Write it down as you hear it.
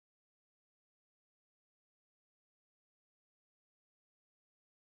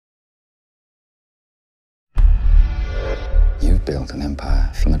built an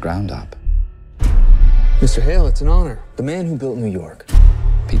empire from the ground up. Mr. Hale, it's an honor. The man who built New York.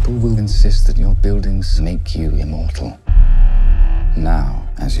 People will insist that your buildings make you immortal. Now,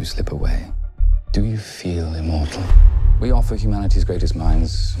 as you slip away, do you feel immortal? We offer humanity's greatest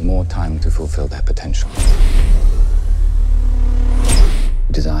minds more time to fulfill their potential.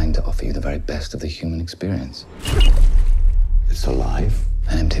 Designed to offer you the very best of the human experience. It's alive.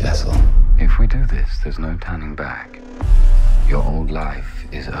 An empty vessel. If we do this, there's no turning back. Your old life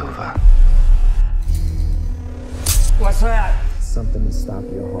is over. What's that? Something to stop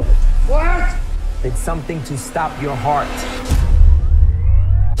your heart. What? It's something to stop your heart.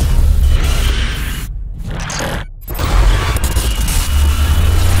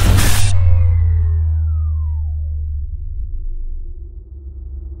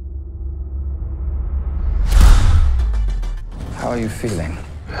 How are you feeling?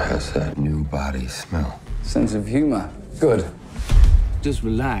 Has that new body smell? Sense of humor. Good. Just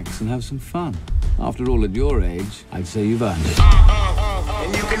relax and have some fun. After all, at your age, I'd say you've earned it.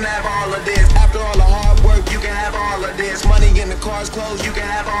 And you can have all of this. After all the hard work, you can have all of this. Money in the cars, clothes, you can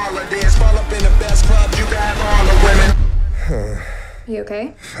have all of this. Fall up in the best clubs, you can have all the women. Are you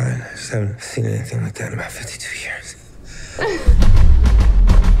okay? Fine. I just haven't seen anything like that in about 52 years.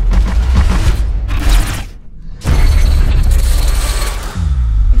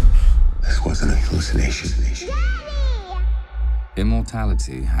 This wasn't a hallucination.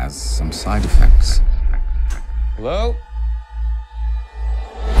 Immortality has some side effects. Hello?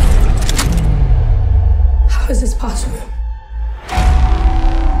 How is this possible?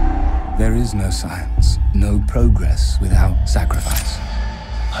 There is no science, no progress without sacrifice.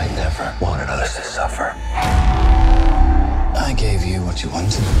 I never wanted others to suffer. I gave you what you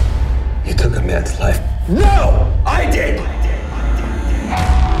wanted. You took a man's life. No! I did!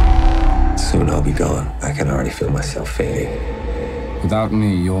 Soon I'll be gone. I can already feel myself fading. Without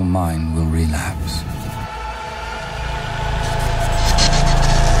me, your mind will relapse.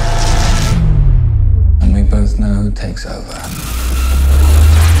 And we both know who takes over.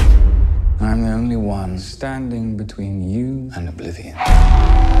 I'm the only one standing between you and oblivion.